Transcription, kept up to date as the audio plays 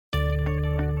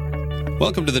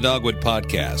Welcome to the Dogwood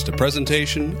Podcast, a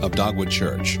presentation of Dogwood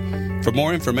Church. For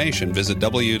more information, visit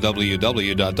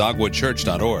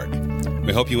www.dogwoodchurch.org.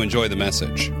 We hope you enjoy the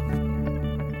message.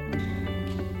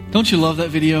 Don't you love that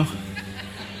video?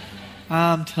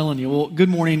 I'm telling you. Well, good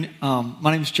morning.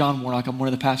 My name is John Warnock. I'm one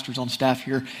of the pastors on staff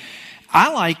here.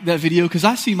 I like that video because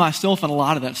I see myself in a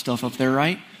lot of that stuff up there,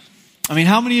 right? I mean,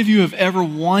 how many of you have ever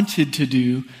wanted to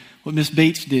do what Miss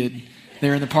Bates did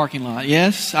there in the parking lot?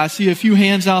 Yes, I see a few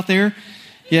hands out there.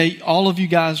 Yeah, all of you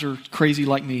guys are crazy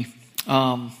like me.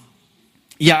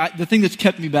 The thing that's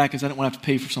kept me back is I don't want to have to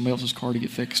pay for somebody else's car to get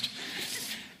fixed.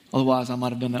 Otherwise, I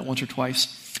might have done that once or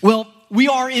twice. Well, we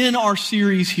are in our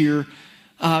series here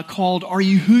called Are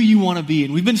You Who You Want to Be?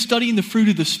 And we've been studying the fruit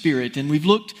of the Spirit, and we've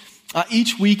looked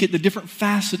each week at the different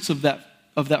facets of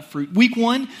that fruit. Week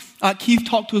 1, Keith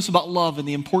talked to us about love and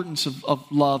the importance of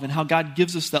love and how God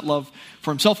gives us that love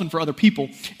for himself and for other people.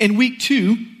 In week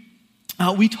 2,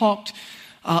 we talked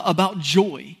about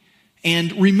joy.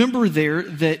 And remember there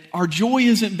that our joy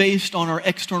isn't based on our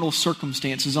external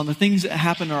circumstances, on the things that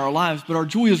happen in our lives, but our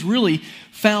joy is really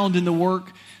found in the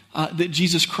work that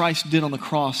Jesus Christ did on the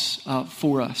cross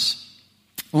for us.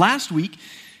 Last week,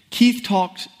 Keith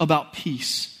talked about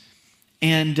peace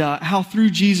and how through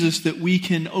Jesus that we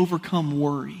can overcome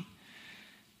worry.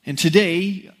 And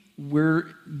today, we're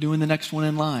doing the next one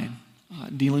in line,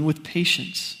 dealing with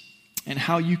patience and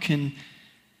how you can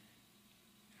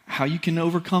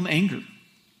overcome anger.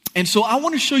 And so I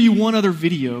want to show you one other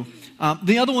video.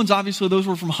 The other ones, obviously, those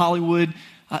were from Hollywood.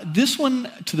 This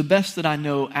one, to the best that I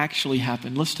know, actually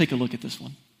happened. Let's take a look at this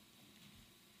one.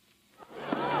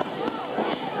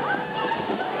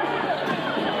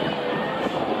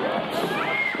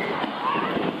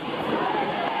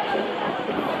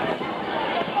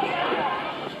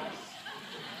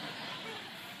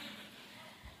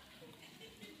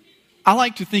 I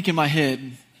like to think in my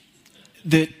head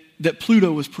that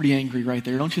Pluto was pretty angry right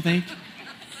there, don't you think?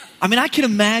 I mean, I can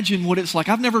imagine what it's like.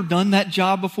 I've never done that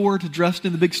job before, to dress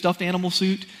in the big stuffed animal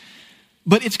suit.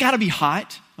 But it's got to be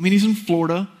hot. I mean, he's in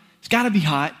Florida. It's got to be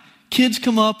hot. Kids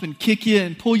come up and kick you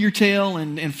and pull your tail,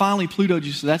 and finally Pluto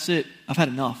just says, that's it. I've had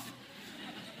enough.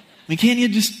 I mean, can't you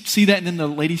just see that? And then the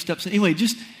lady steps in. Anyway,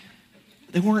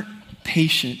 they weren't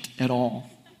patient at all.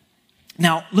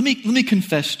 Now, let me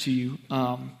confess to you.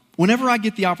 Whenever I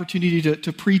get the opportunity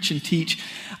to preach and teach,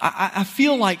 I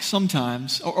feel like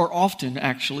sometimes, or often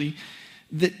actually,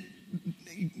 that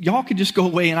y'all could just go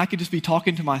away and I could just be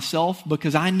talking to myself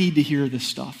because I need to hear this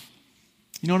stuff.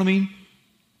 You know what I mean?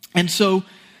 And so,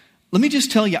 let me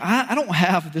just tell you, I don't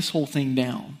have this whole thing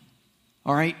down.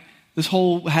 All right? This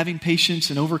whole having patience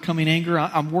and overcoming anger,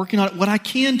 I'm working on it. What I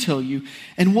can tell you,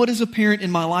 and what is apparent in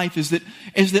my life, is that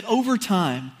over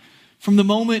time, from the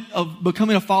moment of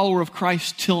becoming a follower of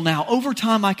Christ till now, over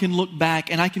time I can look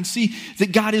back and I can see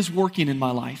that God is working in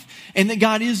my life and that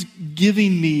God is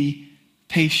giving me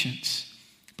patience.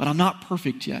 But I'm not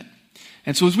perfect yet.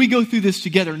 And so as we go through this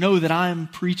together, know that I'm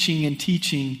preaching and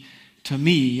teaching to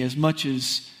me as much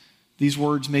as these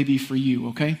words may be for you,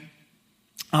 okay?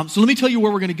 So let me tell you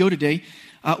where we're going to go today.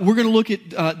 We're going to look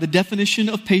at the definition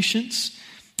of patience,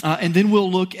 and then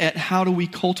we'll look at how do we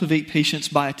cultivate patience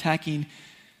by attacking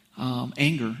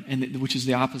anger, which is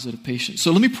the opposite of patience.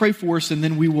 So let me pray for us, and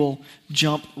then we will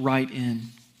jump right in.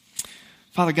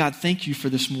 Father God, thank you for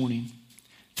this morning.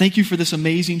 Thank you for this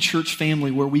amazing church family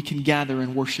where we can gather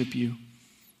and worship you.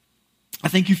 I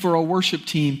thank you for our worship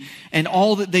team and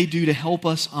all that they do to help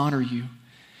us honor you.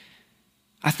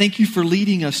 I thank you for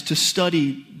leading us to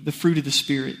study the fruit of the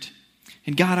Spirit.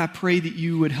 And God, I pray that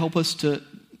you would help us to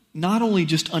not only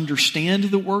just understand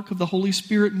the work of the Holy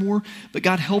Spirit more, but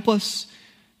God, help us,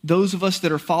 those of us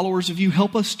that are followers of you,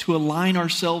 help us to align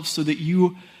ourselves so that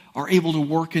you are able to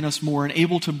work in us more and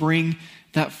able to bring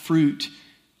that fruit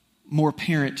more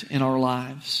apparent in our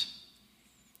lives.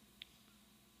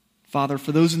 Father,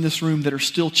 for those in this room that are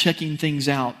still checking things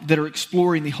out, that are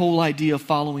exploring the whole idea of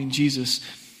following Jesus,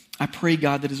 I pray,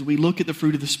 God, that as we look at the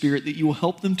fruit of the Spirit, that you will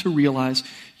help them to realize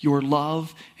your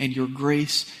love and your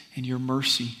grace and your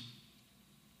mercy.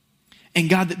 And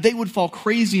God, that they would fall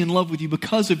crazy in love with you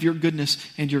because of your goodness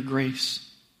and your grace.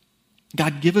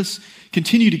 God,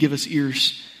 continue to give us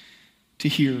ears to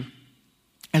hear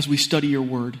as we study your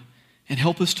word. And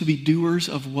help us to be doers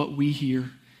of what we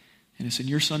hear. And it's in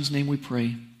your Son's name we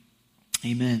pray.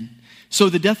 Amen. So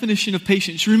the definition of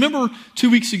patience. Remember 2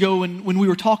 weeks ago when we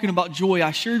were talking about joy,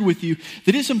 I shared with you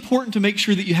that it's important to make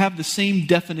sure that you have the same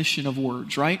definition of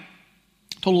words, right?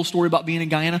 Told a little story about being in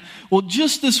Guyana. Well,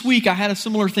 just this week, I had a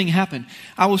similar thing happen.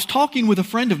 I was talking with a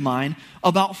friend of mine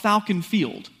about Falcon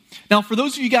Field. Now, for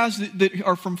those of you guys that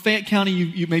are from Fayette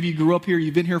County, maybe you grew up here,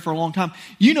 you've been here for a long time,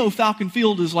 you know Falcon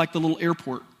Field is like the little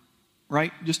airport,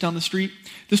 right? Just down the street.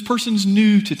 This person's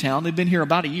new to town. They've been here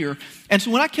about a year. And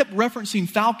so when I kept referencing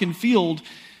Falcon Field,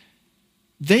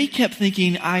 they kept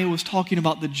thinking I was talking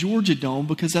about the Georgia Dome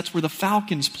because that's where the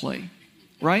Falcons play,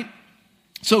 right?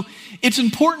 So it's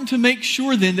important to make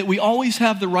sure then that we always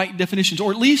have the right definitions,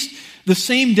 or at least the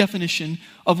same definition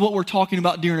of what we're talking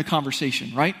about during a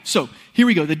conversation, right? So here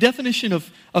we go. The definition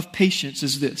of patience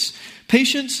is this.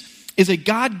 Patience is a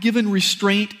God-given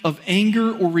restraint of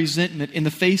anger or resentment in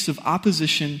the face of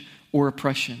opposition or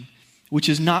oppression, which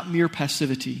is not mere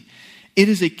passivity. It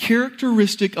is a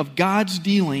characteristic of God's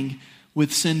dealing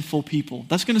with sinful people.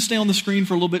 That's going to stay on the screen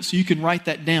for a little bit so you can write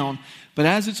that down. But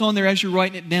as it's on there, as you're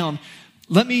writing it down,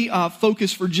 let me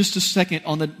focus for just a second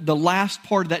on the last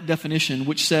part of that definition,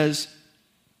 which says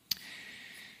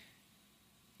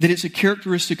that it's a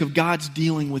characteristic of God's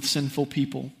dealing with sinful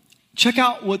people. Check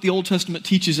out what the Old Testament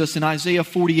teaches us in Isaiah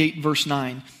 48, verse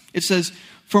 9. It says,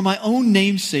 "For my own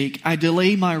name's sake, I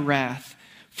delay my wrath.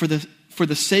 For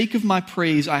the sake of my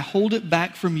praise, I hold it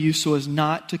back from you so as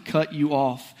not to cut you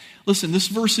off." Listen, this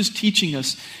verse is teaching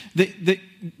us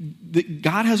that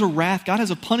God has a wrath, God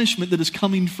has a punishment that is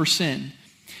coming for sin.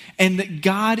 And that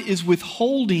God is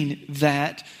withholding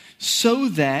that so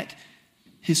that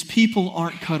his people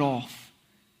aren't cut off.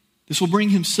 This will bring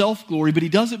him self-glory, but he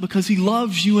does it because he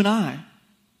loves you and I.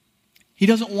 He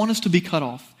doesn't want us to be cut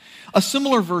off. A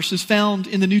similar verse is found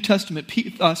in the New Testament,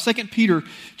 2 Peter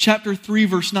chapter 3,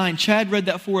 verse 9. Chad read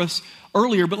that for us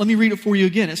earlier, but let me read it for you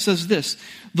again. It says this,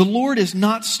 "The Lord is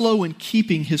not slow in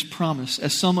keeping his promise,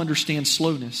 as some understand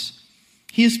slowness.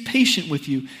 He is patient with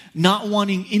you, not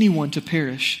wanting anyone to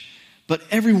perish, but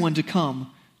everyone to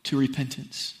come to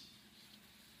repentance."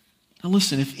 Now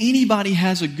listen, if anybody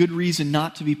has a good reason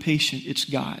not to be patient, it's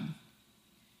God.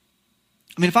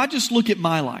 I mean, if I just look at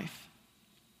my life,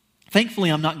 thankfully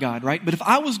I'm not God, right? But if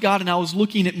I was God and I was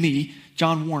looking at me,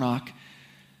 John Warnock,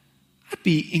 I'd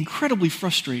be incredibly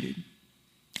frustrated.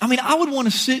 I mean, I would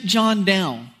want to sit John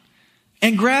down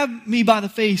and grab me by the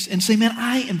face and say, "Man,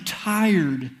 I am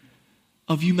tired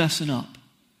of you messing up.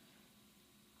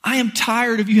 I am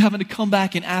tired of you having to come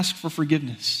back and ask for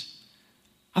forgiveness.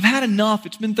 I've had enough.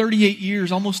 It's been 38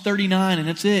 years, almost 39, and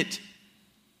that's it."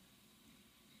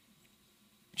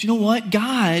 But you know what?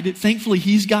 God, thankfully,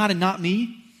 he's God and not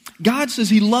me. God says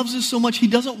he loves us so much, he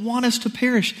doesn't want us to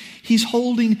perish. He's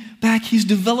holding back. He's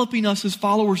developing us as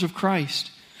followers of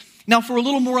Christ. Now, for a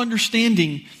little more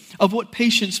understanding of what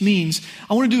patience means,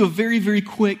 I want to do a very, very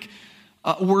quick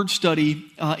word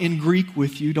study in Greek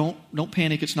with you. Don't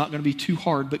panic, it's not going to be too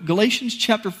hard. But Galatians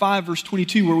chapter 5, verse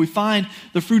 22, where we find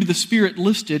the fruit of the Spirit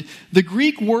listed, the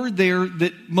Greek word there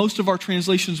that most of our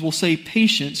translations will say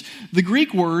patience, the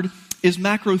Greek word is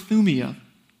macrothumia.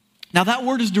 Now that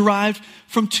word is derived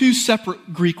from two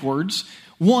separate Greek words.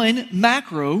 One,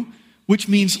 macro, which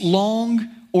means long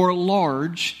or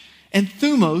large, and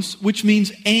thumos, which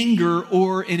means anger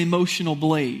or an emotional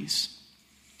blaze.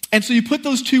 And so you put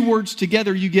those two words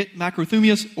together, you get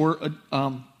macrothumia,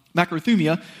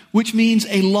 which means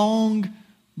a long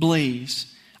blaze.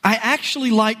 I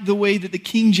actually like the way that the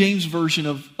King James Version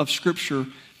of Scripture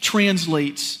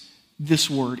translates this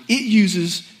word. It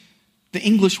uses the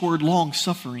English word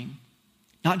long-suffering.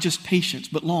 Not just patience,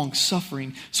 but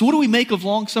long-suffering. So what do we make of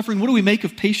long-suffering? What do we make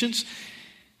of patience?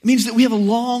 It means that we have a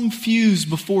long fuse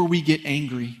before we get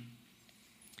angry.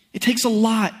 It takes a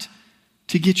lot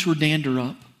to get your dander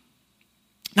up.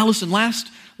 Now listen,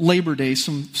 last Labor Day,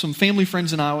 some family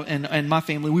friends and I and my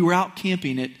family, we were out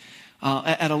camping at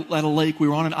a lake. We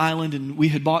were on an island and we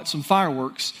had bought some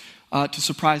fireworks to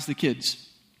surprise the kids.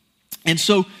 And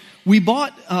so we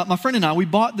bought, my friend and I, we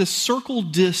bought this circle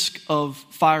disc of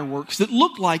fireworks that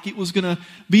looked like it was going to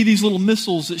be these little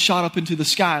missiles that shot up into the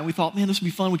sky. And we thought, man, this would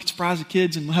be fun. We could surprise the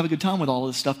kids and have a good time with all of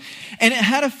this stuff. And it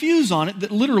had a fuse on it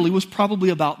that literally was probably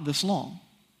about this long.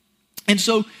 And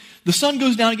so the sun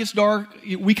goes down, it gets dark.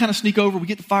 We kind of sneak over, we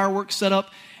get the fireworks set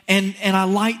up, and I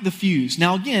light the fuse.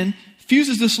 Now again, fuse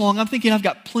is this long. I'm thinking I've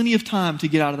got plenty of time to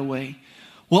get out of the way.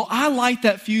 Well, I light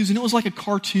that fuse, and it was like a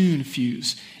cartoon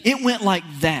fuse. It went like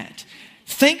that.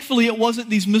 Thankfully, it wasn't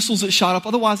these missiles that shot up.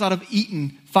 Otherwise, I'd have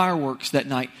eaten fireworks that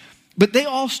night. But they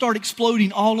all start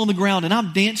exploding all on the ground, and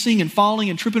I'm dancing and falling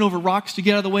and tripping over rocks to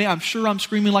get out of the way. I'm sure I'm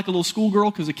screaming like a little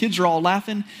schoolgirl because the kids are all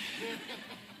laughing.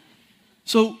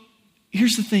 So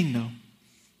here's the thing, though.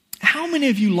 How many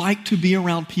of you like to be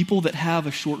around people that have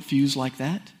a short fuse like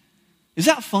that? Is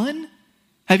that fun?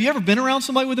 Have you ever been around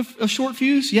somebody with a short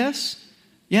fuse? Yes?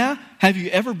 Yeah? Have you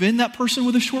ever been that person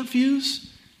with a short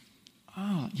fuse?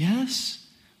 Oh, yes?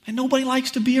 And nobody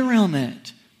likes to be around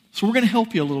that. So we're going to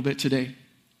help you a little bit today.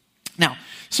 Now,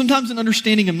 sometimes in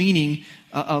understanding a meaning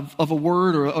of a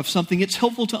word or of something, it's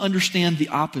helpful to understand the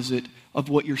opposite of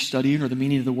what you're studying or the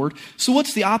meaning of the word. So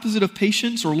what's the opposite of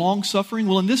patience or long-suffering?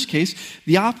 Well, in this case,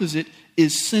 the opposite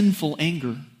is sinful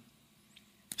anger.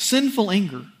 Sinful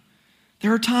anger.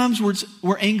 There are times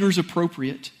where anger is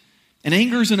appropriate. And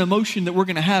anger is an emotion that we're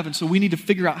going to have, and so we need to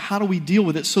figure out how do we deal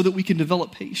with it so that we can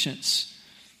develop patience.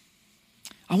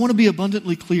 I want to be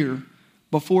abundantly clear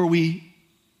before we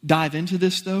dive into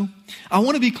this, though. I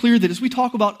want to be clear that as we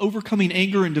talk about overcoming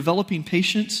anger and developing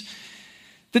patience,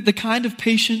 that the kind of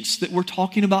patience that we're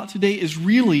talking about today is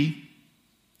really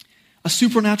a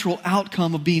supernatural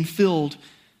outcome of being filled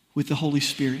with the Holy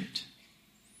Spirit.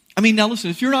 I mean, now listen,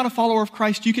 if you're not a follower of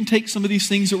Christ, you can take some of these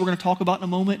things that we're going to talk about in a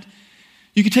moment.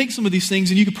 You could take some of these things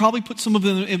and you could probably put some of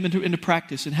them into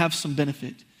practice and have some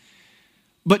benefit.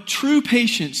 But true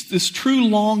patience, this true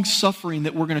long suffering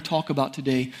that we're going to talk about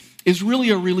today, is really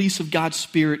a release of God's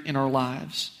Spirit in our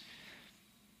lives.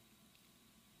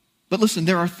 But listen,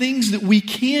 there are things that we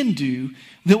can do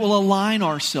that will align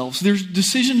ourselves. There's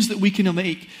decisions that we can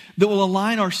make that will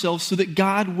align ourselves so that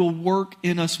God will work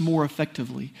in us more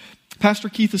effectively. Pastor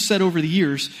Keith has said over the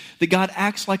years that God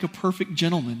acts like a perfect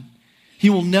gentleman.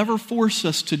 He will never force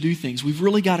us to do things. We've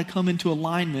really got to come into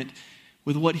alignment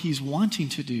with what He's wanting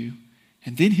to do,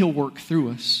 and then He'll work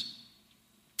through us.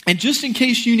 And just in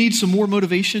case you need some more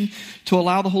motivation to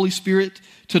allow the Holy Spirit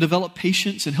to develop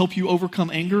patience and help you overcome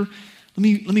anger, let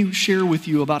me share with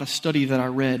you about a study that I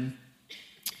read.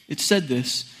 It said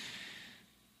this.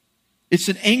 It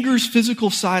said, anger's physical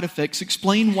side effects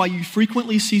explain why you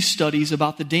frequently see studies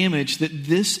about the damage that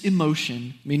this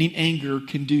emotion, meaning anger,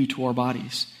 can do to our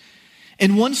bodies.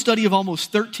 In one study of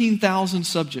almost 13,000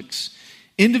 subjects,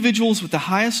 individuals with the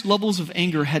highest levels of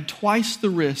anger had twice the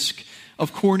risk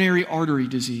of coronary artery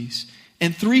disease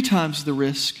and 3 times the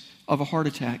risk of a heart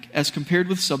attack as compared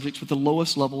with subjects with the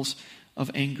lowest levels of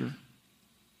anger.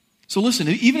 So listen,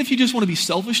 even if you just want to be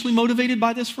selfishly motivated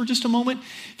by this for just a moment,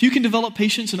 if you can develop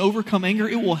patience and overcome anger,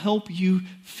 it will help you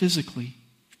physically.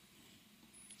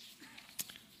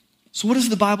 So what does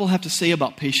the Bible have to say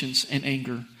about patience and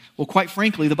anger? Well, quite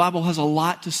frankly, the Bible has a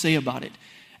lot to say about it.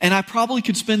 And I probably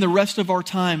could spend the rest of our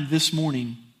time this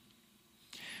morning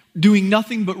doing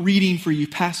nothing but reading for you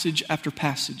passage after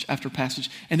passage after passage.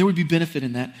 And there would be benefit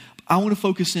in that. I want to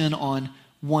focus in on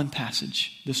one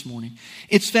passage this morning.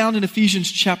 It's found in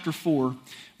Ephesians chapter 4,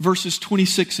 verses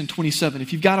 26 and 27.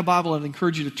 If you've got a Bible, I'd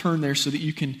encourage you to turn there so that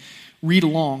you can read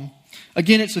along.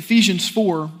 Again, it's Ephesians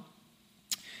 4,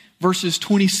 verses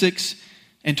 26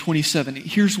 and 27.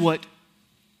 Here's what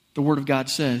the Word of God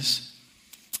says.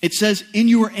 It says, "In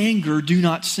your anger, do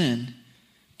not sin.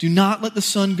 Do not let the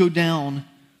sun go down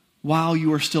while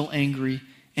you are still angry,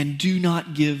 and do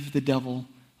not give the devil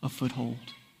a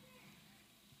foothold."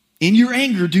 In your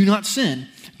anger, do not sin.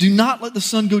 Do not let the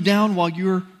sun go down while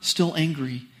you're still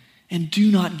angry, and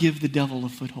do not give the devil a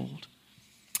foothold.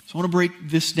 So I want to break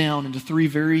this down into 3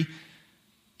 very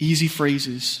easy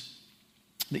phrases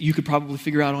that you could probably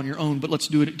figure out on your own, but let's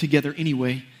do it together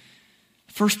anyway.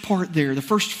 First part there, the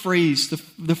first phrase,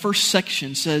 the first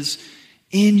section says,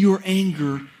 "In your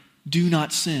anger, do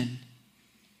not sin."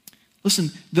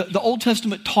 Listen, the Old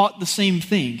Testament taught the same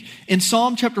thing. In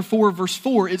Psalm chapter 4, verse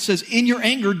 4, it says, "In your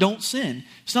anger, don't sin."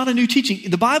 It's not a new teaching.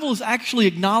 The Bible is actually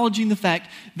acknowledging the fact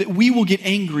that we will get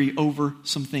angry over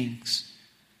some things.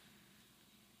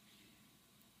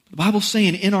 The Bible's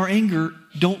saying, in our anger,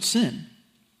 don't sin.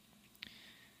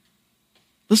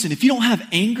 Listen, if you don't have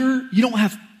anger, you don't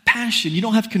have passion, you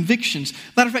don't have convictions.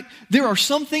 Matter of fact, there are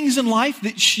some things in life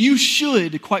that you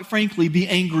should, quite frankly, be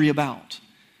angry about.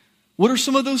 What are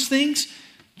some of those things?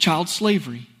 Child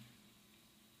slavery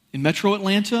in Metro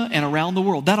Atlanta and around the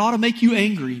world. That ought to make you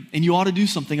angry, and you ought to do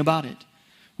something about it.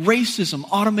 Racism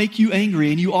ought to make you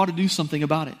angry, and you ought to do something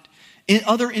about it.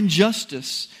 Other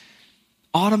injustice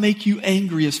ought to make you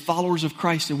angry as followers of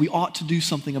Christ, and we ought to do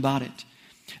something about it.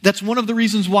 That's one of the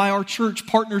reasons why our church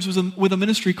partners with a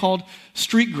ministry called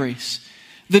Street Grace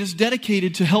that is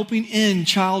dedicated to helping end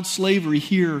child slavery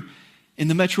here in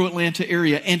the Metro Atlanta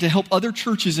area and to help other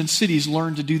churches and cities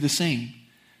learn to do the same.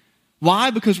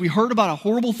 Why? Because we heard about a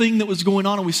horrible thing that was going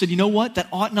on and we said, you know what? That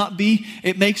ought not be.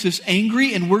 It makes us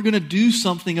angry and we're going to do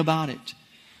something about it.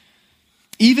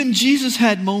 Even Jesus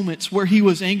had moments where he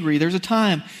was angry. There's a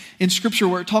time in Scripture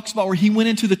where it talks about where he went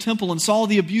into the temple and saw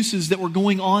the abuses that were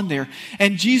going on there.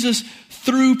 And Jesus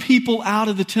threw people out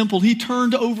of the temple. He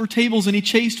turned over tables and he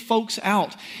chased folks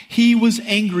out. He was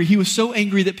angry. He was so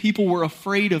angry that people were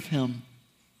afraid of him.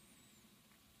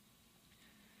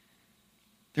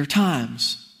 There are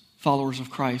times, followers of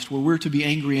Christ, where we're to be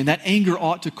angry, and that anger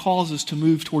ought to cause us to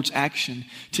move towards action,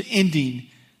 to ending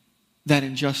that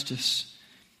injustice.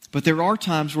 But there are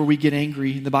times where we get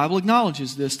angry, and the Bible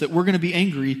acknowledges this, that we're going to be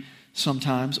angry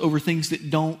sometimes over things that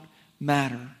don't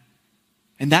matter.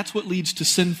 And that's what leads to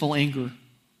sinful anger.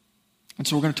 And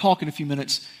so we're going to talk in a few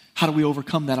minutes, how do we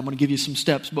overcome that? I'm going to give you some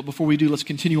steps, but before we do, let's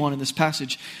continue on in this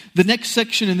passage. The next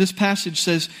section in this passage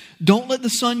says, don't let the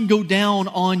sun go down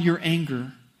on your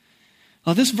anger.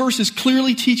 Now, this verse is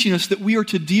clearly teaching us that we are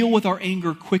to deal with our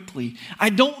anger quickly. I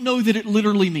don't know that it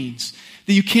literally means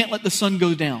that you can't let the sun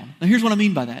go down. Now, here's what I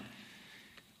mean by that.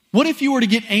 What if you were to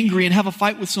get angry and have a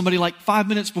fight with somebody like 5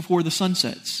 minutes before the sun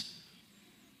sets?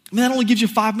 I mean, that only gives you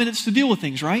 5 minutes to deal with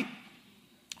things, right?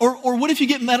 Or what if you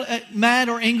get mad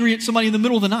or angry at somebody in the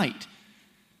middle of the night?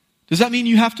 Does that mean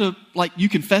you have to, you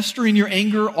can fester in your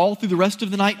anger all through the rest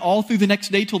of the night, all through the next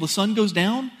day till the sun goes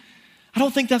down? I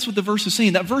don't think that's what the verse is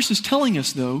saying. That verse is telling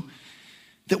us, though,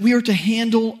 that we are to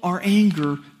handle our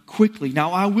anger quickly.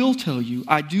 Now, I will tell you,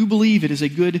 I do believe it is a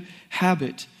good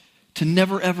habit to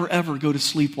never, ever, ever go to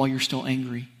sleep while you're still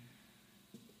angry.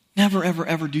 Never, ever,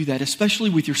 ever do that, especially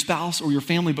with your spouse or your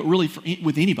family, but really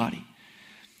with anybody.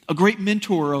 A great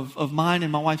mentor of mine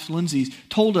and my wife's, Lindsay's,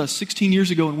 told us 16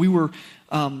 years ago when we were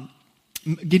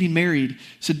getting married,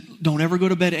 said, don't ever go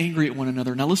to bed angry at one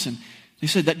another. Now listen, they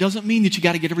said that doesn't mean that you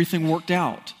got to get everything worked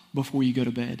out before you go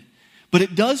to bed. But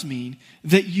it does mean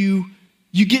that you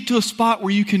get to a spot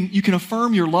where you can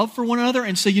affirm your love for one another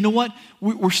and say, you know what,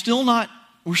 we're still not,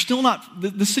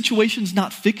 the situation's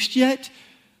not fixed yet,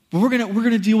 but we're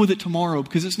gonna deal with it tomorrow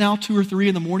because it's now 2 or 3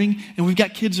 in the morning and we've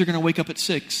got kids that are gonna wake up at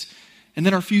 6. And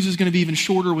then our fuse is gonna be even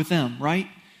shorter with them, right?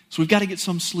 So we've got to get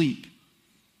some sleep.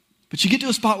 But you get to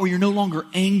a spot where you're no longer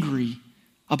angry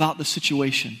about the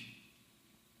situation.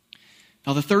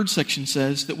 Now, the third section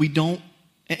says that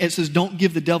don't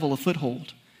give the devil a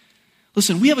foothold.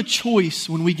 Listen, we have a choice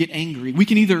when we get angry. We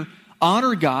can either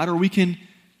honor God or we can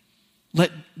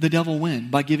let the devil win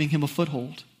by giving him a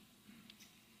foothold.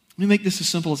 Let me make this as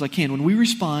simple as I can. When we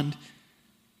respond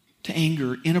to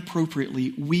anger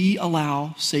inappropriately, we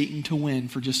allow Satan to win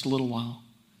for just a little while.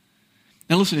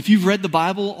 Now listen, if you've read the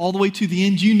Bible all the way to the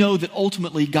end, you know that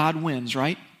ultimately God wins,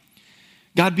 right?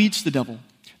 God beats the devil.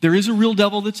 There is a real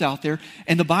devil that's out there,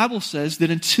 and the Bible says that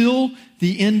until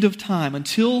the end of time,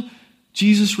 until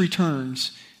Jesus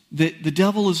returns, that the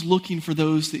devil is looking for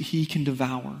those that he can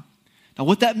devour. Now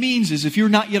what that means is if you're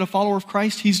not yet a follower of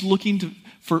Christ, he's looking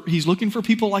for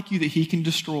people like you that he can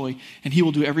destroy, and he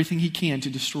will do everything he can to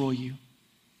destroy you.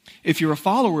 If you're a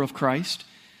follower of Christ,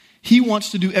 he wants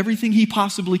to do everything he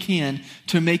possibly can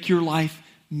to make your life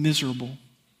miserable.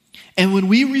 And when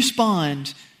we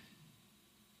respond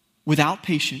without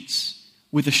patience,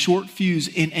 with a short fuse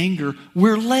in anger,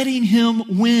 we're letting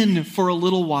him win for a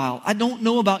little while. I don't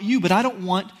know about you, but I don't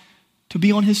want to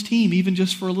be on his team even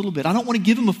just for a little bit. I don't want to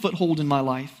give him a foothold in my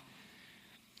life.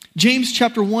 James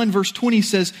chapter 1 verse 20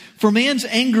 says, "For man's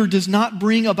anger does not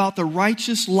bring about the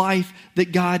righteous life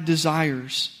that God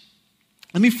desires."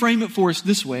 Let me frame it for us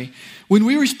this way. When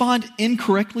we respond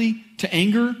incorrectly to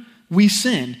anger, we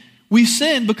sin. We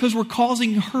sin because we're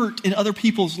causing hurt in other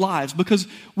people's lives, because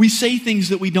we say things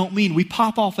that we don't mean. We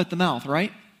pop off at the mouth,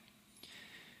 right?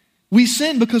 We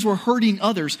sin because we're hurting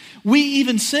others. We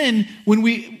even sin when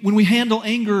we handle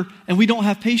anger and we don't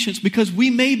have patience because we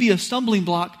may be a stumbling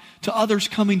block to others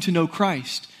coming to know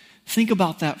Christ. Think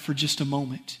about that for just a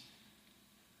moment.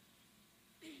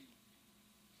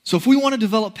 So if we want to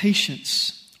develop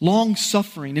patience, long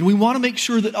suffering, and we want to make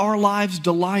sure that our lives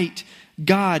delight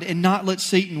God and not let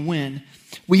Satan win,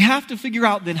 we have to figure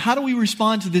out then, how do we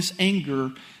respond to this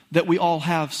anger that we all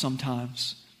have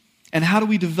sometimes? And how do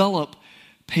we develop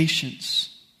patience?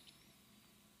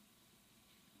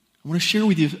 I want to share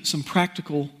with you some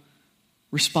practical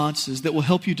responses that will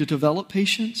help you to develop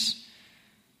patience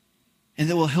and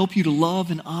that will help you to love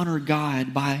and honor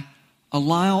God by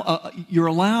aligning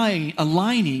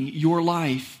your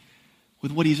life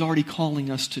with what he's already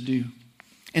calling us to do.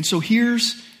 And so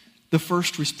here's the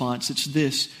first response. It's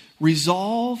this: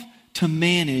 resolve to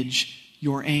manage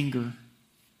your anger.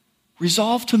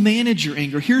 Resolve to manage your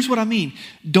anger. Here's what I mean.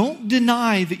 Don't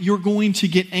deny that you're going to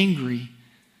get angry.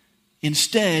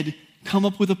 Instead, come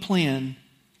up with a plan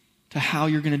to how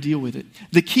you're going to deal with it.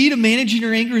 The key to managing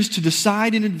your anger is to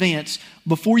decide in advance,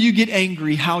 before you get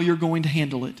angry, how you're going to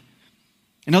handle it.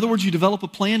 In other words, you develop a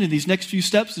plan, and these next few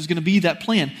steps is going to be that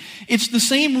plan. It's the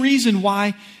same reason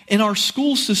why in our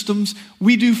school systems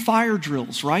we do fire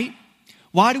drills, right?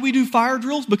 Why do we do fire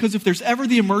drills? Because if there's ever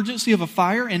the emergency of a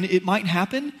fire, and it might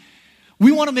happen,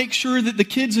 We want to make sure that the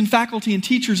kids and faculty and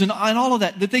teachers and all of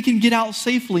that they can get out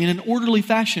safely in an orderly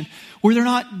fashion where they're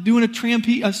not doing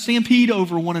a stampede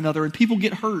over one another and people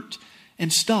get hurt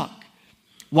and stuck.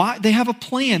 Why? They have a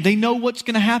plan. They know what's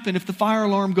going to happen if the fire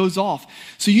alarm goes off.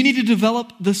 So you need to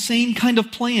develop the same kind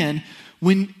of plan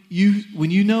when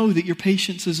you know that your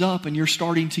patience is up and you're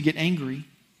starting to get angry.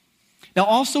 Now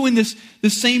also in this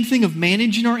same thing of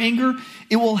managing our anger,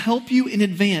 it will help you in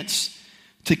advance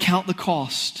to count the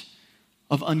cost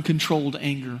of uncontrolled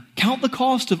anger. Count the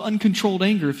cost of uncontrolled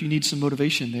anger if you need some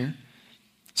motivation there,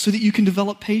 so that you can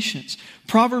develop patience.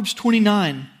 Proverbs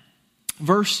 29,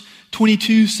 verse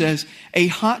 22 says, a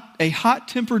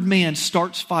hot-tempered man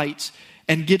starts fights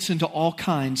and gets into all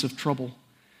kinds of trouble.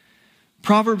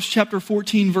 Proverbs chapter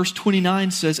 14, verse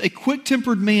 29 says, a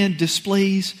quick-tempered man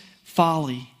displays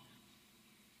folly.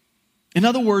 In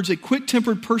other words, a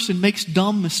quick-tempered person makes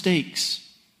dumb mistakes.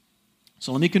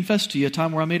 So let me confess to you a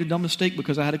time where I made a dumb mistake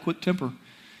because I had a quick temper.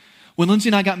 When Lindsay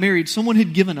and I got married, someone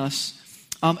had given us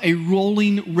a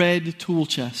rolling red tool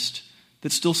chest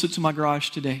that still sits in my garage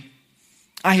today.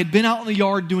 I had been out in the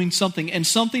yard doing something, and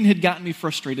something had gotten me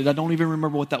frustrated. I don't even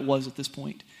remember what that was at this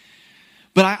point.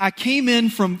 But I came in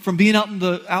from being out in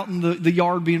the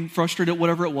yard, being frustrated at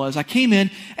whatever it was. I came in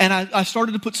and I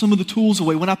started to put some of the tools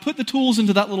away. When I put the tools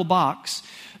into that little box,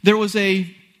 there was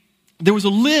a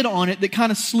lid on it that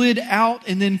kind of slid out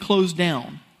and then closed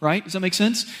down, right? Does that make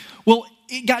sense? Well,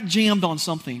 it got jammed on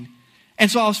something.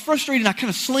 And so I was frustrated and I kind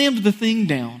of slammed the thing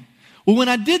down. Well, when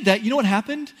I did that, you know what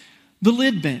happened? The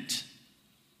lid bent.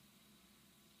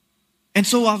 And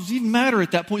so I was even madder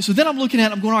at that point. So then I'm looking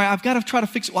at it, I'm going, all right, I've got to try to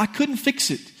fix it. Well, I couldn't fix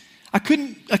it. I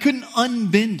couldn't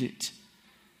unbend it.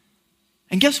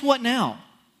 And guess what now?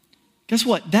 Guess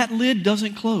what? That lid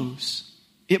doesn't close.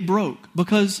 It broke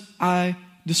because I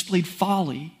displayed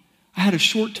folly. I had a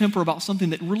short temper about something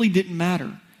that really didn't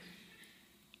matter.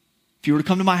 If you were to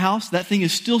come to my house, that thing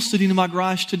is still sitting in my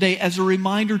garage today as a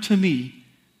reminder to me.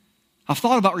 I've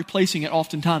thought about replacing it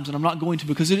oftentimes, and I'm not going to,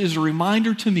 because it is a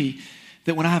reminder to me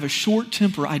that when I have a short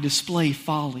temper, I display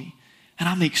folly, and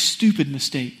I make stupid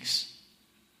mistakes.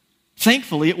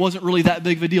 Thankfully, it wasn't really that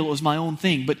big of a deal. It was my own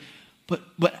thing. But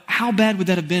how bad would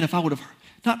that have been if I would have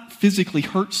not physically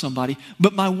hurt somebody,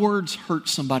 but my words hurt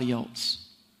somebody else?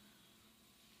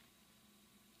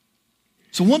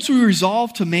 So once we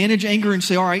resolve to manage anger and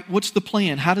say, all right, what's the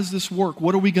plan? How does this work?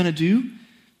 What are we going to do?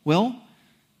 Well,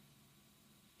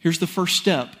 here's the first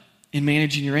step in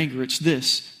managing your anger. It's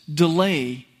this: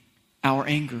 delay our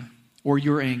anger or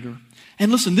your anger.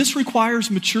 And listen, this requires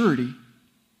maturity.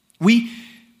 We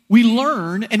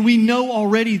learn and we know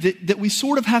already that we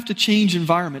sort of have to change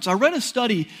environments. I read a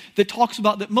study that talks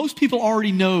about that most people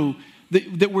already know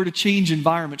that we're to change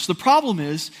environments. The problem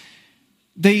is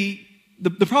the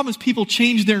problem is people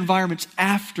change their environments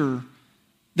after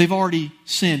they've already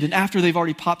sinned and after they've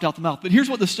already popped out the mouth. But here's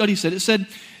what the study said.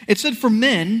 It said for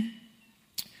men,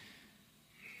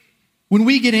 when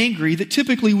we get angry, that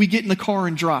typically we get in the car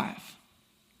and drive.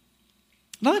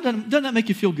 Now, doesn't that make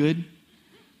you feel good?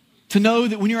 To know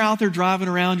that when you're out there driving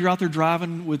around, you're out there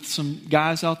driving with some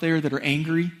guys out there that are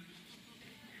angry,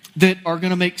 that are going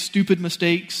to make stupid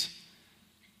mistakes.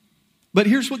 But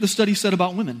here's what the study said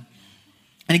about women.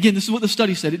 And again, this is what the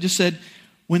study said. It just said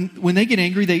when they get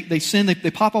angry, they sin,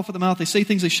 they pop off at the mouth, they say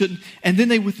things they shouldn't, and then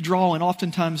they withdraw, and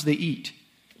oftentimes they eat.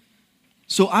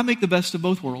 So I make the best of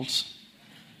both worlds.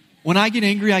 When I get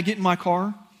angry, I get in my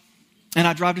car and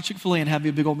I drive to Chick-fil-A and have me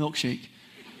a big old milkshake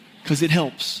because it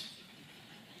helps.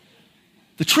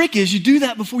 The trick is you do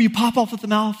that before you pop off at the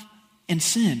mouth and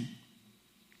sin.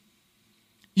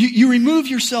 You remove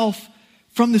yourself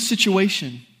from the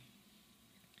situation.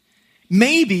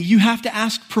 Maybe you have to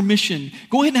ask permission.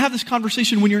 Go ahead and have this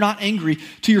conversation when you're not angry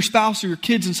to your spouse or your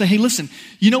kids and say, hey, listen,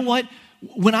 you know what?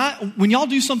 When y'all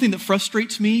do something that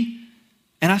frustrates me,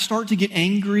 and I start to get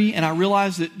angry and I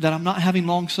realize that I'm not having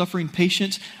long-suffering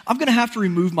patience, I'm going to have to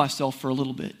remove myself for a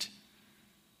little bit.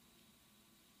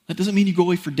 That doesn't mean you go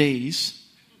away for days.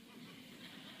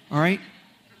 All right?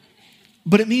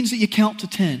 But it means that you count to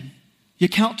 10. You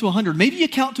count to 100. Maybe you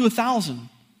count to 1,000.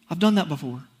 I've done that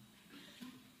before.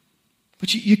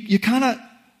 But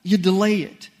you delay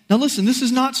it. Now listen, this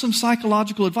is not some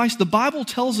psychological advice. The Bible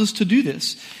tells us to do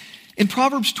this. In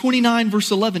Proverbs 29,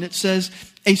 verse 11, it says,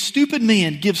 a stupid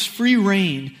man gives free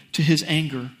rein to his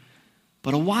anger,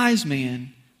 but a wise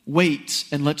man waits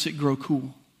and lets it grow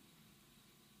cool.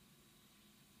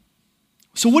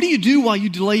 So what do you do while you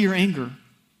delay your anger?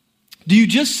 Do you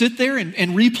just sit there and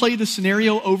replay the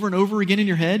scenario over and over again in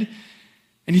your head?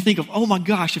 And you think of, oh my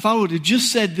gosh, if I would have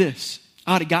just said this,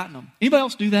 I would have gotten them. Anybody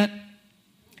else do that?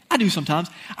 I do sometimes.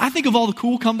 I think of all the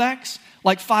cool comebacks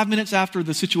like 5 minutes after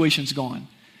the situation's gone.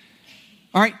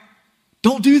 All right?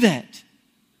 Don't do that.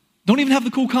 Don't even have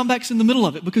the cool comebacks in the middle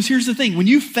of it, because here's the thing. When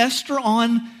you fester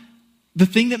on the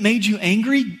thing that made you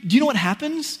angry, do you know what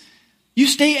happens? You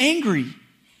stay angry.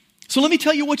 So let me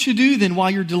tell you what you do then while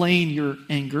you're delaying your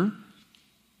anger.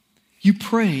 You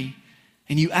pray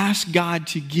and you ask God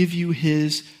to give you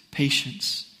His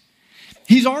patience.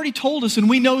 He's already told us, and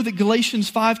we know that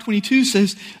Galatians 5:22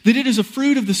 says that it is a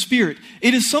fruit of the Spirit.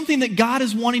 It is something that God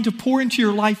is wanting to pour into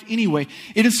your life anyway.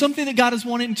 It is something that God is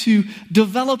wanting to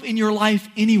develop in your life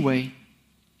anyway.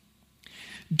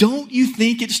 Don't you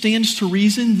think it stands to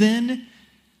reason then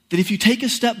that if you take a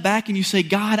step back and you say,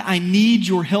 God, I need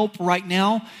your help right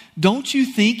now, don't you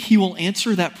think He will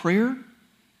answer that prayer?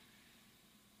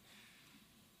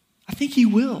 I think He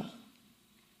will.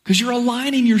 Because you're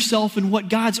aligning yourself in what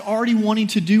God's already wanting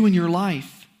to do in your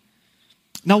life.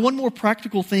 Now, one more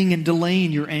practical thing in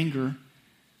delaying your anger.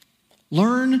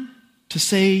 Learn to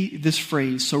say this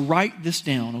phrase. So write this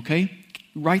down, okay?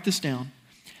 Write this down.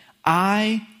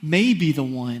 I may be the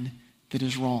one that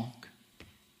is wrong.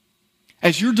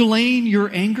 As you're delaying your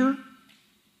anger,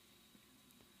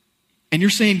 and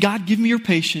you're saying, God, give me your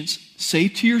patience, say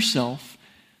to yourself,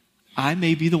 I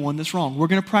may be the one that's wrong. We're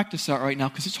going to practice that right now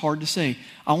because it's hard to say.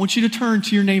 I want you to turn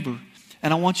to your neighbor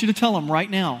and I want you to tell him right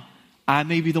now, I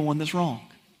may be the one that's wrong.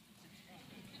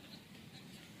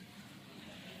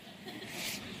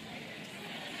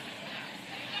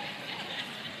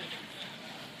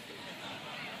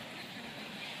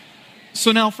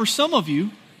 So now for some of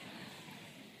you,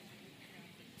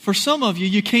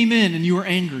 you came in and you were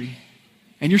angry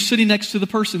and you're sitting next to the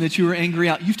person that you were angry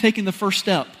at. You've taken the first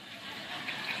step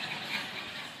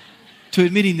to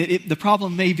admitting that the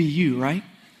problem may be you, right?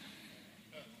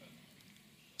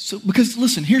 So, because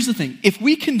listen, here's the thing. If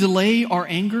we can delay our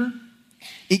anger,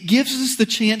 it gives us the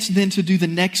chance then to do the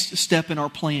next step in our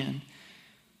plan,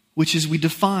 which is we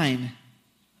define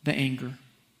the anger.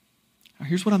 Now,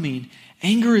 here's what I mean.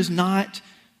 Anger is not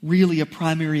really a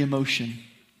primary emotion.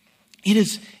 It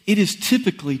is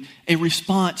typically a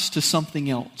response to something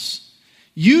else.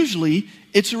 Usually,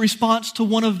 it's a response to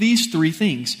one of these three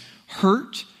things: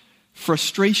 hurt,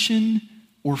 frustration,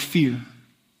 or fear.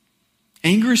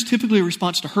 Anger is typically a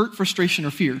response to hurt, frustration,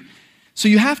 or fear. So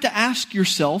you have to ask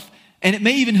yourself, and it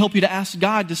may even help you to ask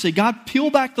God to say, God,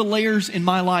 peel back the layers in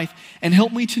my life and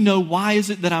help me to know why is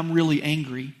it that I'm really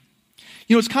angry.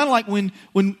 You know, it's kind of like when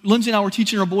Lindsay and I were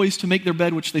teaching our boys to make their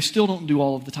bed, which they still don't do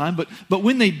all of the time, but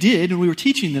when they did, and we were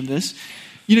teaching them this,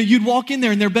 you know, you'd walk in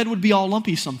there and their bed would be all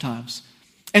lumpy sometimes.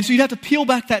 And so you'd have to peel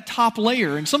back that top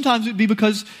layer. And sometimes it'd be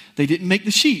because they didn't make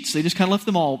the sheets. They just kind of left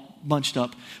them all bunched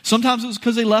up. Sometimes it was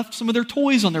because they left some of their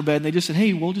toys on their bed and they just said,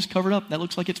 hey, we'll just cover it up. That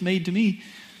looks like it's made to me.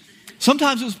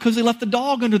 Sometimes it was because they left the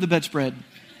dog under the bedspread.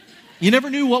 You never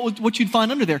knew what you'd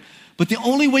find under there. But the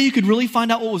only way you could really find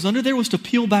out what was under there was to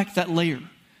peel back that layer.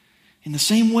 In the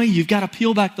same way, you've got to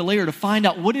peel back the layer to find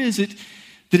out what is it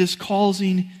that is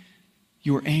causing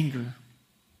your anger.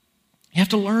 You have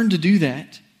to learn to do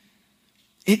that.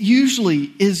 It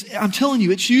usually is, I'm telling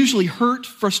you, it's usually hurt,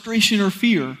 frustration, or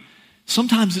fear.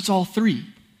 Sometimes it's all three.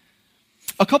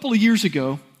 A couple of years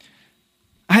ago,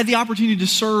 I had the opportunity to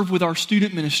serve with our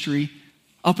student ministry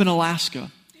up in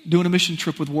Alaska, doing a mission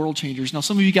trip with World Changers. Now,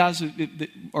 some of you guys that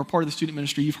are part of the student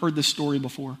ministry, you've heard this story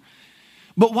before.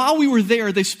 But while we were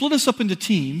there, they split us up into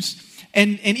teams,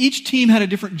 and each team had a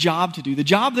different job to do. The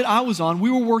job that I was on,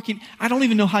 we were working, I don't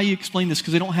even know how you explain this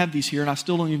because they don't have these here, and I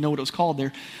still don't even know what it was called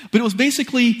there. But it was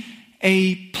basically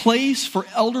a place for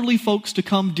elderly folks to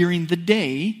come during the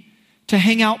day to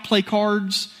hang out, play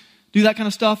cards, do that kind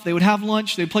of stuff. They would have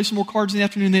lunch, they'd play some more cards in the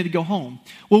afternoon, they'd go home.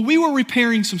 Well, we were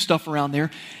repairing some stuff around there,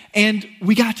 and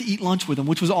we got to eat lunch with them,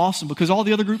 which was awesome because all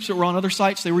the other groups that were on other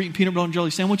sites, they were eating peanut butter and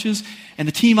jelly sandwiches. And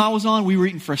the team I was on, we were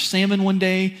eating fresh salmon one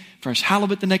day, fresh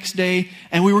halibut the next day.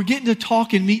 And we were getting to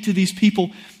talk and meet to these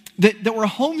people that were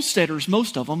homesteaders,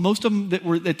 most of them that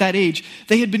were at that age.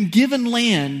 They had been given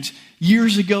land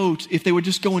years ago if they would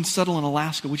just go and settle in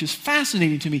Alaska, which is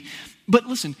fascinating to me. But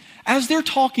listen, as they're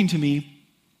talking to me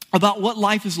about what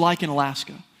life is like in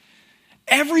Alaska,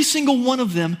 every single one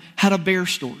of them had a bear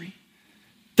story.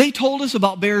 They told us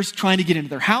about bears trying to get into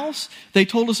their house. They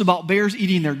told us about bears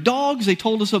eating their dogs. They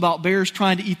told us about bears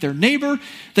trying to eat their neighbor.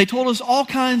 They told us all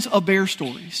kinds of bear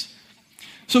stories.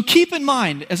 So keep in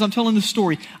mind, as I'm telling this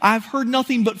story, I've heard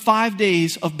nothing but 5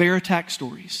 days of bear attack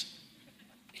stories.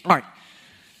 All right.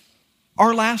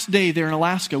 Our last day there in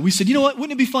Alaska, we said, you know what?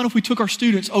 Wouldn't it be fun if we took our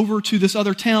students over to this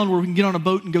other town where we can get on a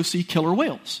boat and go see killer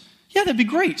whales? Yeah, that'd be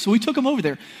great. So we took them over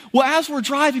there. Well, as we're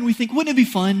driving, we think, wouldn't it be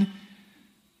fun?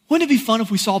 Wouldn't it be fun if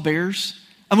we saw bears?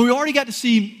 I mean, we already got to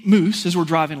see moose as we're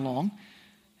driving along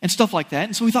and stuff like that.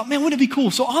 And so we thought, man, wouldn't it be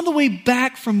cool? So on the way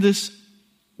back from this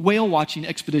whale watching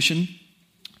expedition,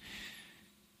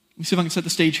 let me see if I can set the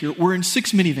stage here. We're in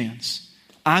 6 minivans.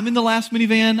 I'm in the last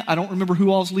minivan. I don't remember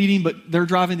who all's leading, but they're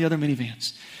driving the other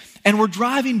minivans. And we're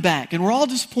driving back, and we're all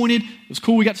disappointed. It was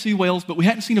cool, we got to see whales, but we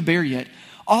hadn't seen a bear yet.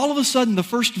 All of a sudden, the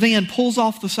first van pulls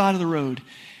off the side of the road,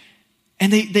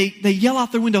 and they yell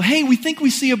out their window, hey, we think we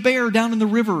see a bear down in the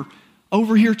river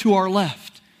over here to our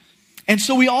left. And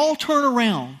so we all turn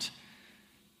around,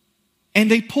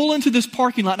 and they pull into this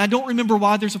parking lot. And I don't remember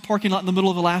why there's a parking lot in the middle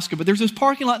of Alaska, but there's this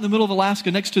parking lot in the middle of Alaska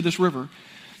next to this river.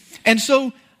 And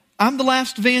so I'm the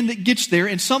last van that gets there,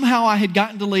 and somehow I had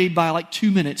gotten delayed by like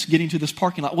 2 minutes getting to this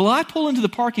parking lot. Well, I pull into the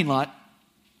parking lot,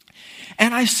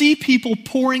 and I see people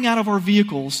pouring out of our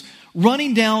vehicles,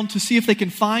 running down to see if they can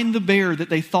find the bear that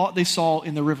they thought they saw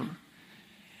in the river.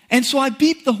 And so I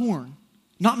beep the horn.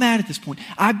 Not mad at this point.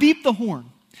 I beep the horn.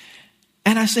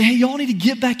 And I say, hey, y'all need to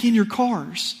get back in your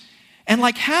cars. And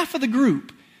like half of the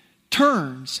group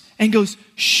turns and goes,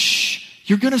 shh,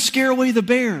 you're going to scare away the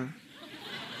bear.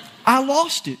 I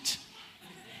lost it.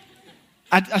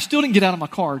 I still didn't get out of my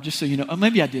car, just so you know.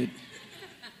 Maybe I did.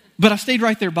 But I stayed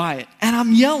right there by it. And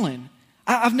I'm yelling.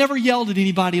 I've never yelled at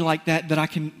anybody like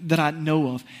that I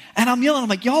know of. And I'm yelling. I'm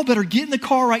like, y'all better get in the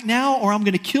car right now or I'm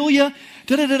going to kill you.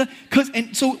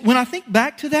 And so when I think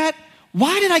back to that,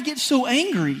 why did I get so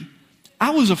angry? I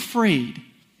was afraid.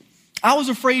 I was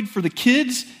afraid for the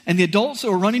kids and the adults that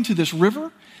were running to this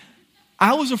river.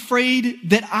 I was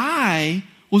afraid that I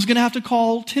was going to have to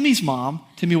call Timmy's mom.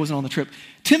 Timmy wasn't on the trip.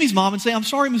 Timmy's mom and say, I'm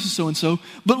sorry, Mrs. So-and-so,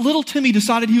 but little Timmy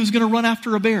decided he was going to run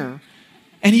after a bear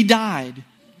and he died.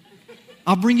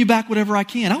 I'll bring you back whatever I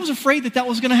can. I was afraid that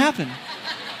was going to happen.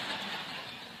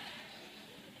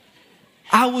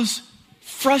 I was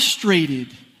frustrated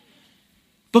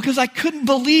because I couldn't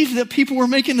believe that people were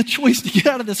making the choice to get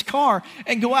out of this car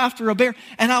and go after a bear.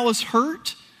 And I was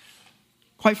hurt,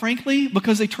 quite frankly,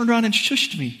 because they turned around and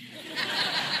shushed me.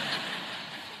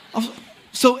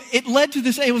 So it led to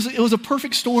this, it was a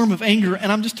perfect storm of anger,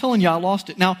 and I'm just telling you, I lost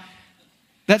it. Now,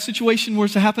 that situation were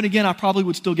to happen again, I probably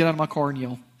would still get out of my car and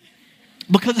yell.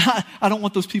 Because I don't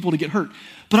want those people to get hurt.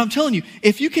 But I'm telling you,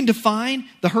 if you can define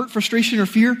the hurt, frustration, or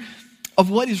fear of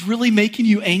what is really making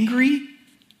you angry,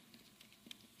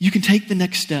 you can take the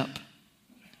next step,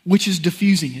 which is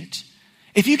diffusing it.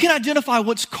 If you can identify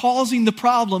what's causing the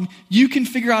problem, you can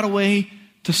figure out a way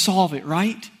to solve it,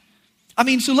 right? I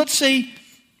mean, so let's say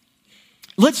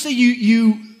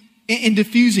you in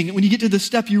diffusing it, when you get to this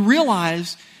step, you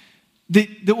realize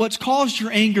that what's caused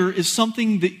your anger is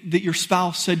something that your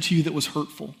spouse said to you that was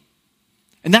hurtful.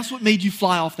 And that's what made you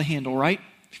fly off the handle, right?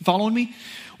 You following me?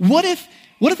 What if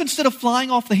instead of flying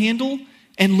off the handle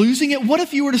and losing it, what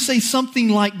if you were to say something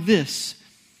like this?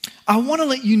 I want to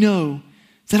let you know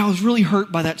that I was really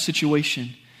hurt by that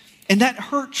situation. And that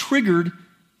hurt triggered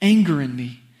anger in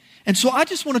me. And so I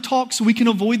just want to talk so we can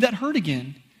avoid that hurt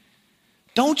again.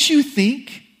 Don't you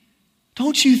think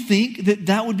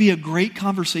that would be a great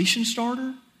conversation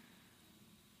starter?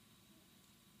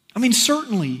 I mean,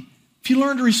 certainly, if you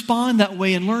learn to respond that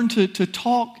way and learn to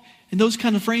talk in those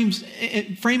kind of framing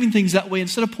things that way,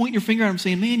 instead of pointing your finger at them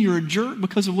saying, man, you're a jerk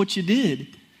because of what you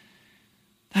did,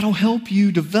 that'll help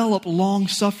you develop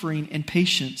long-suffering and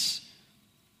patience.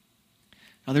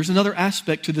 Now, there's another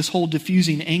aspect to this whole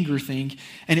diffusing anger thing,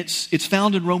 and it's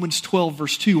found in Romans 12,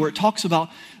 verse 2, where it talks about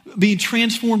being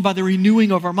transformed by the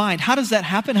renewing of our mind. How does that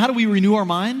happen? How do we renew our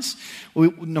minds?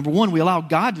 Well, number one, we allow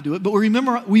God to do it, but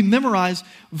we memorize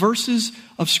verses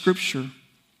of Scripture.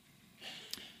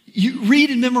 You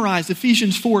read and memorize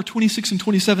Ephesians 4, 26 and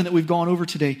 27 that we've gone over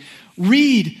today.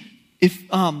 Read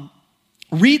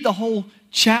the whole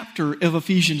chapter of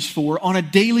Ephesians 4 on a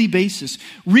daily basis.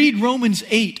 Read Romans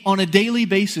 8 on a daily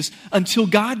basis until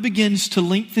God begins to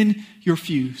lengthen your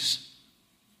fuse.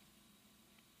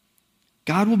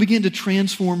 God will begin to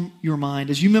transform your mind.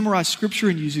 As you memorize Scripture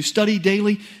and as you study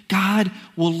daily, God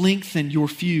will lengthen your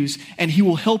fuse and He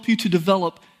will help you to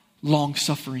develop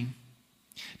long-suffering.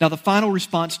 Now, the final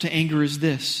response to anger is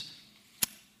this,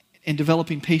 in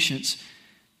developing patience.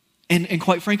 And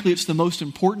quite frankly, it's the most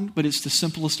important, but it's the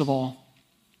simplest of all.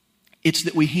 It's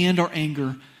that we hand our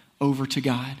anger over to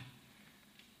God.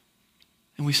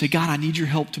 And we say, God, I need your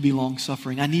help to be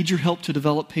long-suffering. I need your help to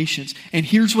develop patience. And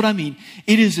here's what I mean.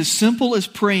 It is as simple as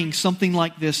praying something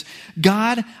like this.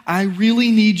 God, I really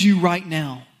need you right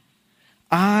now.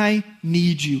 I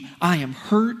need you. I am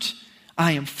hurt.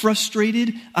 I am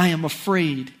frustrated. I am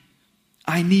afraid.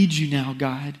 I need you now,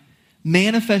 God.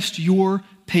 Manifest your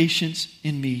patience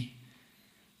in me.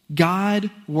 God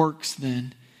works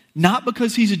then Not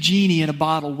because he's a genie in a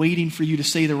bottle waiting for you to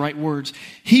say the right words.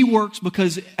 He works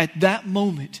because at that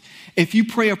moment, if you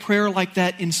pray a prayer like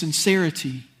that in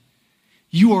sincerity,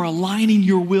 you are aligning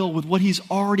your will with what he's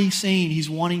already saying he's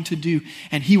wanting to do,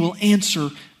 and he will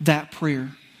answer that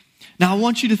prayer. Now, I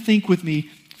want you to think with me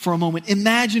for a moment.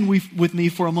 Imagine with me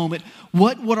for a moment,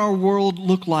 what would our world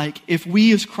look like if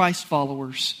we as Christ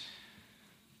followers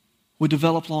would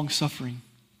develop long suffering?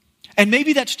 And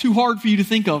maybe that's too hard for you to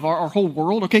think of, our whole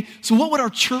world, okay? So what would our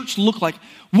church look like?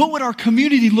 What would our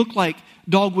community look like,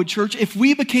 Dogwood Church, if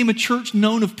we became a church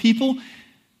known of people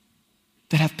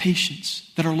that have patience,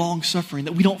 that are long-suffering,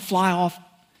 that we don't fly off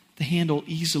the handle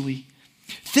easily?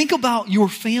 Think about your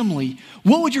family.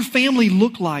 What would your family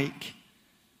look like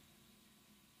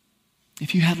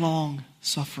if you had long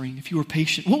suffering, if you were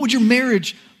patient? What would your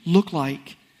marriage look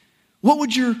like? What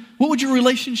would your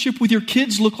relationship with your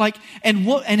kids look like?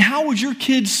 And how would your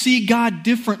kids see God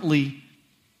differently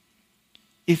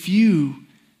if you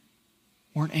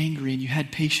weren't angry and you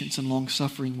had patience and long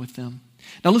suffering with them?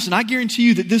 Now listen, I guarantee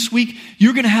you that this week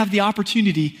you're going to have the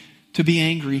opportunity to be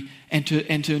angry and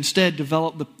to instead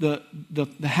develop the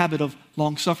habit of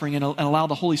long suffering and allow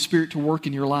the Holy Spirit to work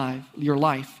in your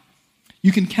life.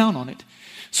 You can count on it.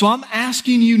 So I'm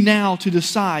asking you now to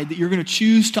decide that you're going to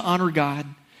choose to honor God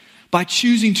by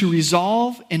choosing to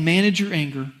resolve and manage your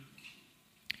anger,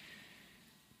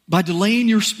 by delaying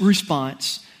your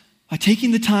response, by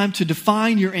taking the time to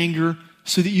define your anger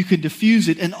so that you can diffuse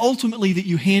it, and ultimately that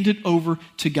you hand it over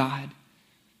to God.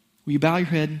 Will you bow your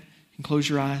head and close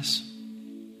your eyes?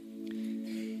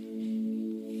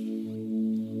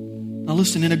 Now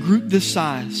listen, in a group this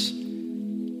size,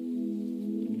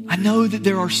 I know that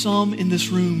there are some in this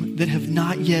room that have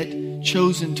not yet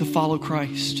chosen to follow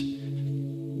Christ.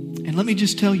 And let me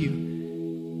just tell you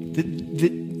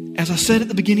that as I said at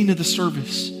the beginning of the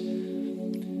service,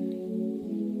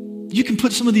 you can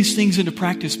put some of these things into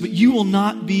practice, but you will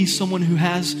not be someone who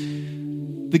has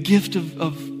the gift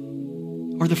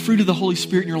or the fruit of the Holy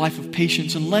Spirit in your life of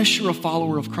patience unless you're a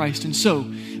follower of Christ. And so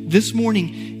this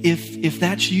morning, if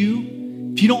that's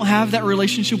you, if you don't have that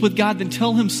relationship with God, then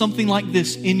tell him something like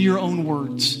this in your own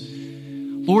words.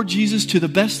 Lord Jesus, to the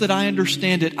best that I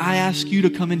understand it, I ask you to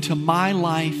come into my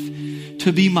life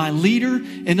to be my leader.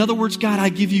 In other words, God, I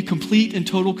give you complete and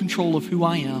total control of who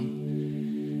I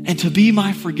am, and to be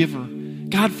my forgiver.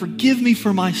 God, forgive me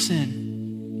for my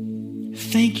sin.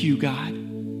 Thank you, God.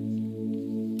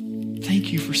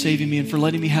 Thank you for saving me and for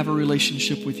letting me have a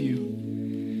relationship with you.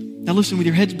 Now listen, with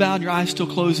your heads bowed and your eyes still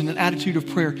closed in an attitude of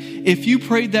prayer, if you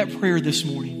prayed that prayer this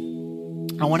morning,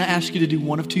 I want to ask you to do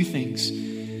one of two things.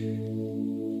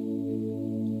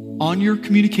 On your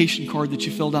communication card that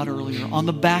you filled out earlier, on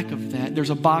the back of that,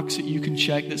 there's a box that you can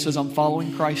check that says, I'm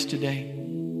following Christ today.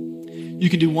 You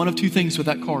can do one of two things with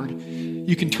that card.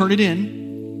 You can turn it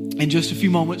in just a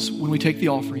few moments when we take the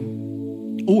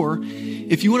offering. Or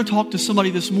if you want to talk to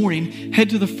somebody this morning, head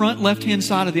to the front left-hand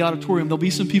side of the auditorium. There'll be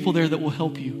some people there that will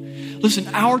help you. Listen,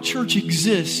 our church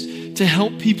exists to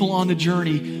help people on the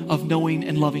journey of knowing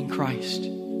and loving Christ.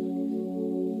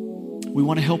 We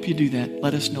want to help you do that.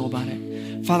 Let us know about it.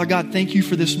 Father God, thank you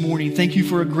for this morning. Thank you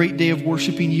for a great day of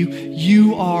worshiping you.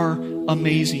 You are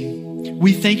amazing.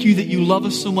 We thank you that you love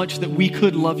us so much that we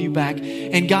could love you back.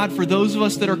 And God, for those of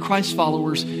us that are Christ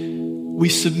followers, we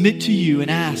submit to you and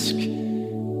ask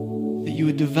that you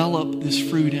would develop this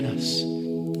fruit in us.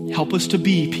 Help us to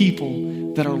be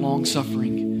people that are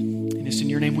long-suffering. And it's in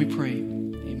your name we pray.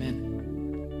 Amen.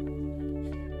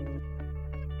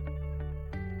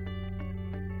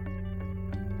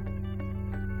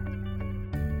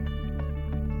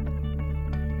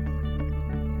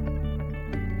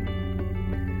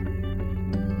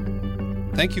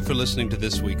 Thank you for listening to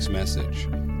this week's message.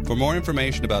 For more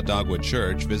information about Dogwood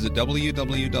Church, visit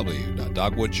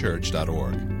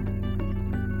www.dogwoodchurch.org.